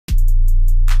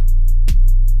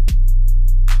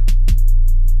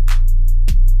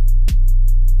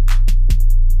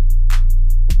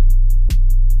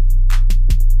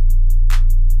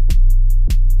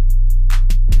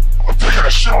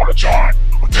the John.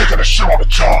 I'm taking a shit on the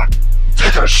John. I'm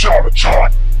taking a shit on the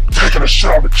John. I'm taking a shit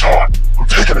on the John. I'm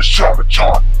taking a shit on the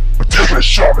John. I'm taking a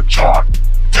shit on the John.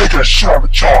 I'm taking a shit on the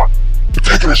John. I'm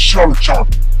taking a shit on the John.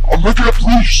 I'm waking up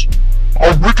police.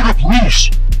 I'm waking up police.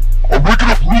 I'm waking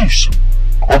up police.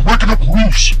 I'm waking up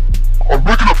police. I'm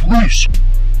waking up police.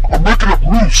 I'm waking up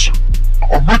police.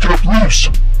 I'm waking up police.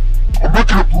 I'm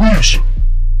waking up police.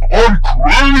 I'm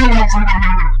crazy. I'm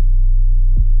crazy.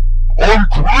 I'm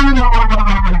crazy.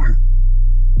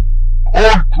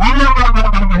 I'm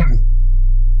crazy.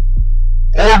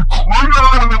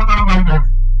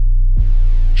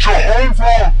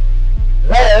 Jehovah,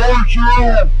 where are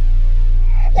you?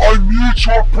 I need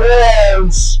your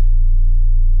prayers.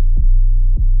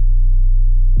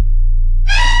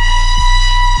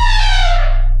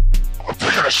 I'm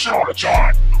taking a shit on the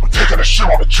John. I'm taking a shit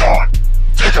on the John.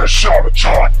 I'm taking a shit on the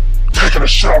John. I'm taking a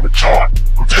shit on the John.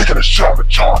 I'm taking a shit on the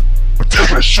John. I'm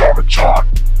taking a shit on the John.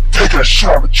 I'm taking a shit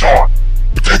on the John.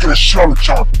 I'm taking a shit on the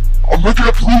John. I'm waking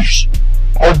up police.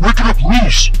 I'm waking up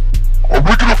police. I'm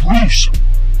waking up police.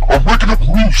 I'm waking up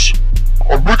police.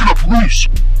 I'm waking up police.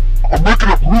 I'm waking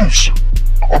up police.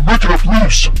 I'm waking up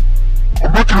police.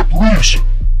 I'm waking up police.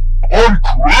 I'm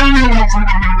crazy. I'm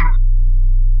crazy.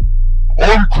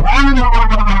 I'm crazy.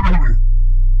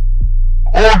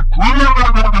 I'm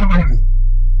crazy.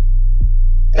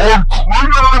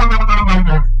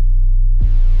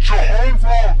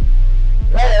 Jehovah,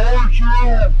 where are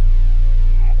you?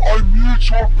 I need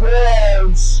your prayer.